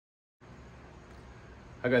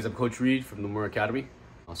Hi guys, I'm Coach Reed from the Moore Academy.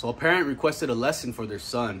 So a parent requested a lesson for their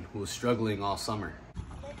son who was struggling all summer.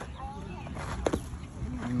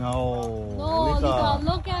 No. No, Lisa,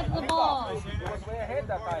 look at the ball. It was way ahead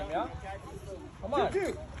that time, yeah? Come on.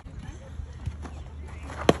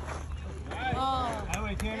 Oh.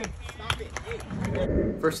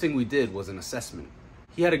 First thing we did was an assessment.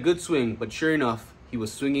 He had a good swing, but sure enough, he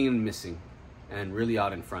was swinging and missing, and really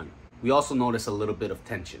out in front. We also noticed a little bit of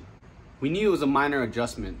tension. We knew it was a minor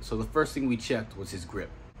adjustment, so the first thing we checked was his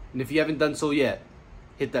grip. And if you haven't done so yet,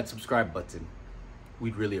 hit that subscribe button.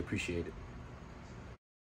 We'd really appreciate it.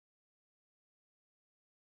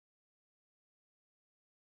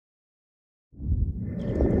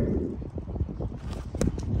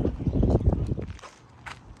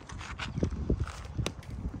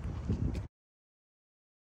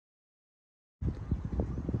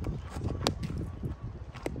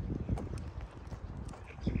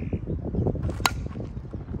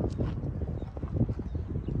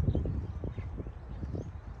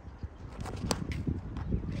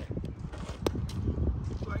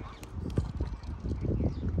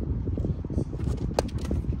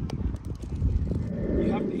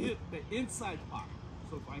 Inside part.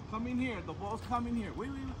 So if I come in here, the ball's coming here. Wait.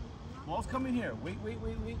 Ball's coming here. Wait.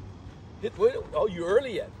 Hit. Wait. Oh, you're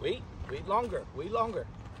early yet. Wait longer. Wait longer.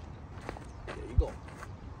 There you go.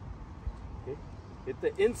 Okay. Hit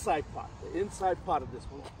the inside part. The inside part of this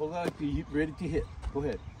one. Hold on. You ready to hit? Go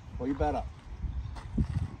ahead. Pull your bat up.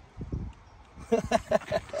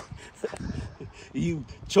 You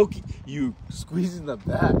choking. You squeezing the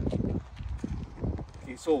bat.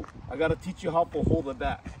 Okay, so I gotta teach you how to hold the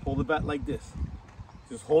bat. Hold the bat like this.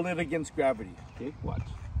 Just hold it against gravity. Okay, watch.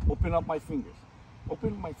 Open up my fingers.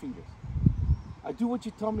 Open my fingers. I do what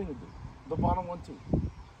you tell me to do. The bottom one too.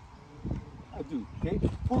 I do. Okay,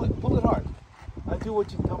 pull it hard. I do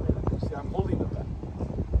what you tell me to do. See, I'm holding the bat.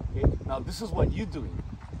 Okay, now this is what you're doing.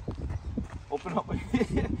 Open up my.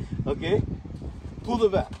 Okay, pull the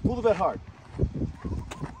bat hard.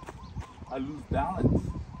 I lose balance.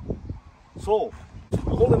 So.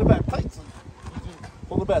 You're holding the bat tight, so you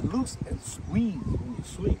hold the bat loose and squeeze when you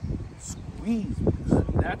swing. Squeeze.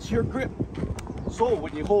 That's your grip. So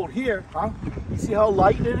when you hold here, you see how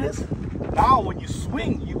light it is? Now when you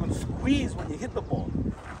swing, you can squeeze when you hit the ball.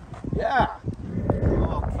 Yeah.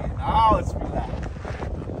 Okay, now let's relax.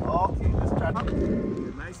 Okay, let's try to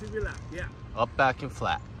nice and relaxed. Yeah. Up, back, and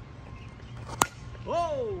flat.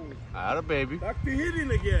 Oh! Atta baby. Back to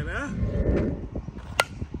hitting again, huh?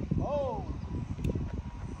 Oh!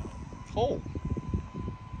 Oh.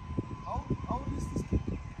 How old is this kid?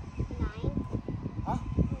 9. Huh?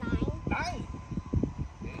 9. 9?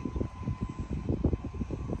 Okay.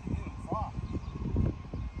 Hit him far.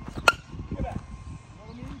 Look at that. You know what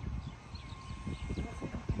I mean? You think you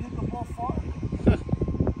can hit the ball far?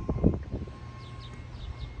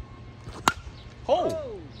 Oh.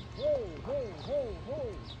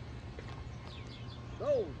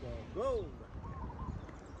 Go.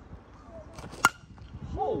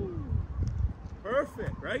 Oh.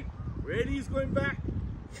 Perfect, right? Ready, he's going back.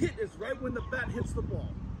 Hit is right when the bat hits the ball.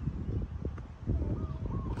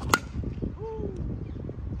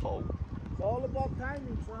 Oh. It's all about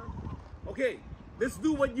timing, son. Okay, let's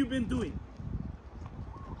do what you've been doing.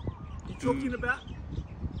 You choking the bat?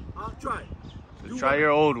 I'll try. So try your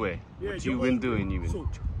old way. Yeah, What your you've been old way. doing, you've been. So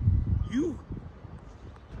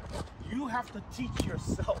you have to teach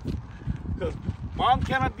yourself. Because mom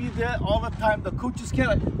cannot be there all the time. The coaches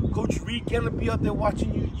cannot. Coach Reed cannot be out there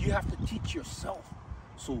watching you. You have to teach yourself.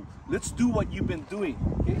 So let's do what you've been doing.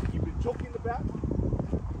 Okay? You've been choking the bat.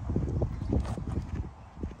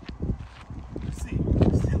 Let's see.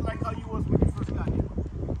 Sit like how you was when you first got here.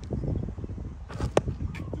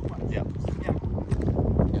 Do what? Yeah. Yeah.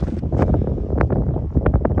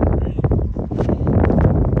 Ready?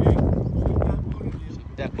 Okay. Shake that booty.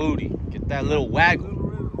 That booty. Get that little waggle. Little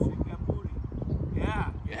rhythm. Shake that booty.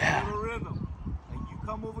 Yeah. Yeah. Little rhythm. And you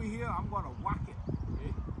come over here, I'm gonna whack it.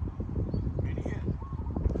 Okay? Ready here.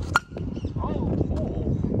 Oh.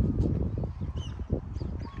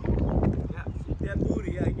 Yeah, shake that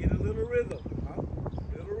booty. Yeah, get a little rhythm. Huh?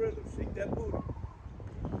 Little rhythm. Shake that booty.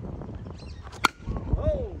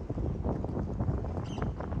 Oh.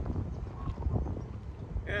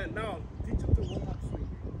 And now teach him to warm up swing.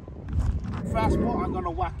 Fastball, I'm gonna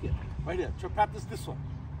whack it. Right here. Try practice this one.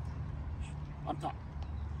 On top.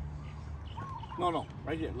 No,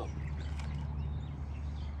 right here, look.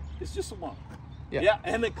 It's just a one. Yeah,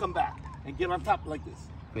 and then come back and get on top like this.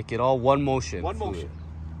 Make it all one motion. One motion.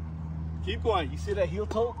 Keep going. You see that heel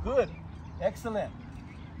toe? Good. Excellent.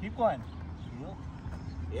 Keep going. Heel.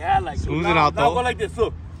 Yeah, like Smooth it now, out, now though. go like this.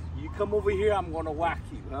 Look. You come over here, I'm gonna whack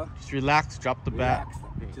you, huh? Just relax, drop the bat.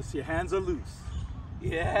 Relax. Just your hands are loose.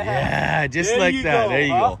 Yeah. Yeah, just There like you that. go, There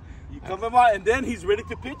you huh? go. You come in my, and then he's ready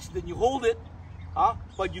to pitch. Then you hold it, huh?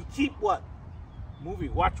 But you keep what?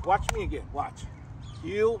 Moving. Watch me again. Watch.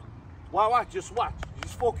 Heel. Watch. Just watch.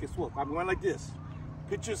 Just focus. Look, I'm going like this.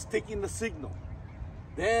 Pitcher's taking the signal.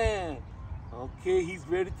 Then, okay, he's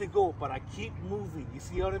ready to go. But I keep moving. You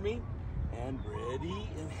see what I mean? And ready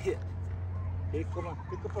and hit. Okay, come on.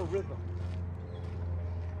 Pick up a rhythm.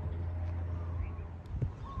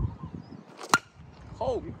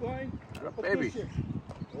 Oh, Keep going. baby.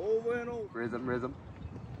 Over and over. Rhythm.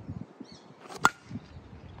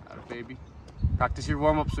 Atta baby. Practice your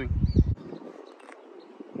warm-up swing.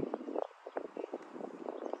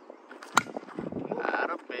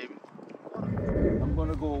 Atta baby. I'm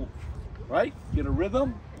gonna go right, get a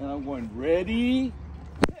rhythm, and I'm going ready,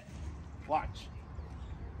 hit. Watch.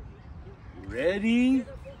 Ready.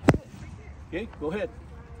 Okay, go ahead.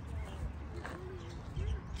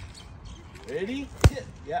 Ready, hit.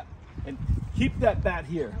 Yeah. And keep that bat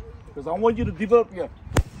here. Because I want you to develop your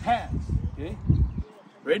hands. Okay?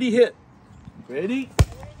 Ready, hit. Ready.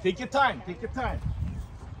 Take your time. Take your time.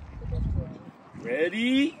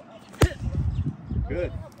 Ready, hit.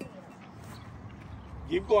 Good.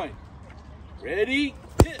 Keep going. Ready,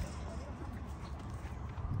 hit.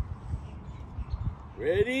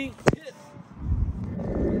 Ready, hit.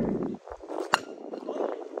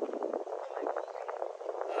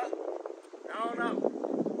 Now. Go.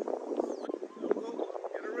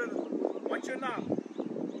 Get a rhythm. Watch your knob.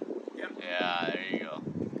 Yeah, there you go.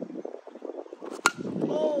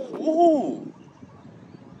 Oh! Ooh!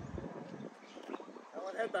 That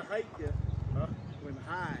one had the height here. Huh? Went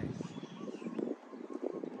high.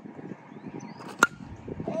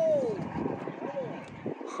 Oh!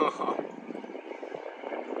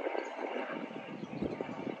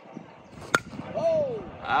 Oh!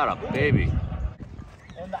 Atta baby.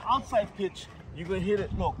 And the outside pitch, you're gonna hit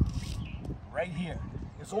it, look, right here.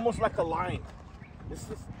 It's almost like a line. This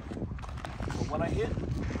is, so when I hit,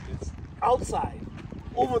 it's outside,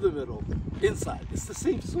 over the middle, inside. It's the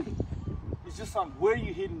same swing. It's just on where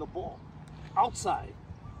you're hitting the ball. Outside,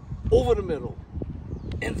 over the middle,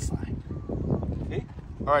 inside. Okay?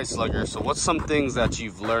 All right, Slugger. So what's some things that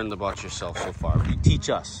you've learned about yourself so far? You teach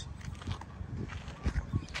us.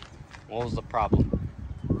 What was the problem?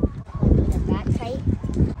 The back tight.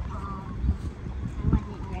 I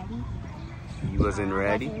wasn't ready. You wasn't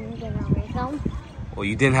ready? Wasn't getting a rhythm. Well,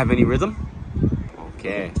 you didn't have any rhythm?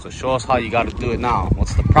 Okay, so show us how you got to do it now.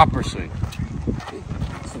 What's the proper swing?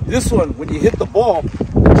 So this one, when you hit the ball,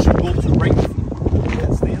 you should go to the right foot.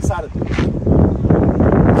 Yeah, stay inside of it.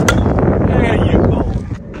 There you go.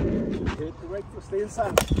 Hit the right foot, stay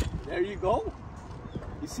inside of it. There you go.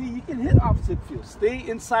 You see, you can hit opposite field. Stay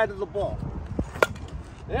inside of the ball.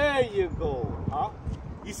 There you go, huh?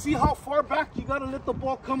 You see how far back you gotta let the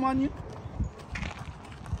ball come on you?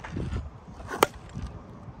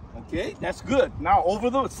 Okay, that's good. Now over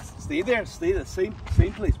the, stay there, stay the same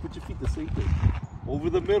place. Put your feet the same place. Over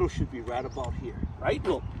the middle should be right about here, right?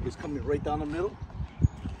 Look, it's coming right down the middle.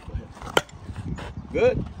 Go ahead.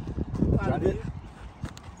 Good. Try it.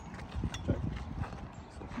 Try. So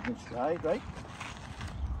if you can slide, right?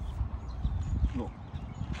 Look,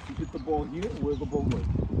 you hit the ball here, where's the ball going?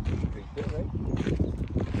 Right there, right?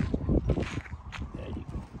 There you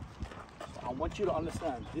go. So I want you to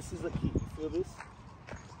understand, this is the key. You feel this?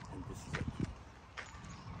 And this is the key.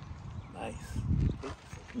 Nice. Okay,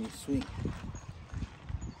 so can you swing?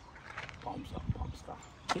 Palms up, palms down.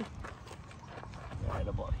 Okay? Right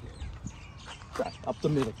about here. Right, up the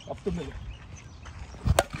middle, up the middle.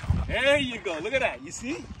 There you go, look at that, you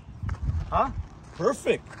see? Huh?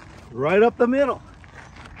 Perfect. Right up the middle.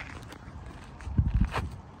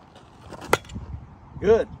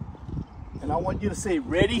 Good. And I want you to say,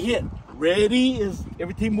 ready, hit. Ready is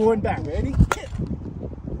everything moving back. Ready, hit.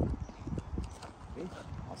 Okay.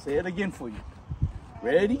 I'll say it again for you.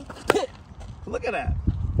 Ready, hit. Look at that.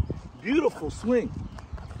 Beautiful swing.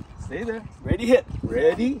 Stay there. Ready, hit.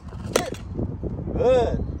 Ready, hit.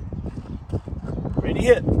 Good. Ready,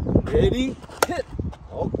 hit. Ready, hit.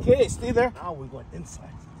 Okay, stay there. Now we're going inside.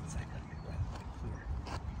 Inside, right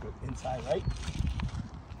here. Good. Inside, right?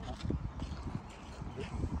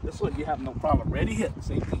 This one you have no problem. Ready, hit.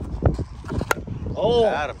 Same thing. Oh,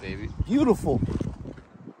 Atta baby. beautiful.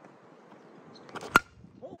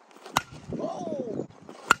 Oh,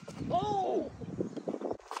 oh.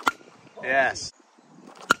 Yes.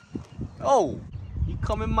 Oh, you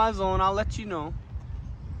come in my zone, I'll let you know.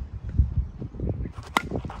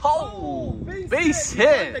 Oh, base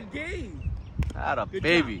hit. You won the game. Atta Good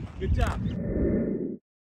baby. job. Good job.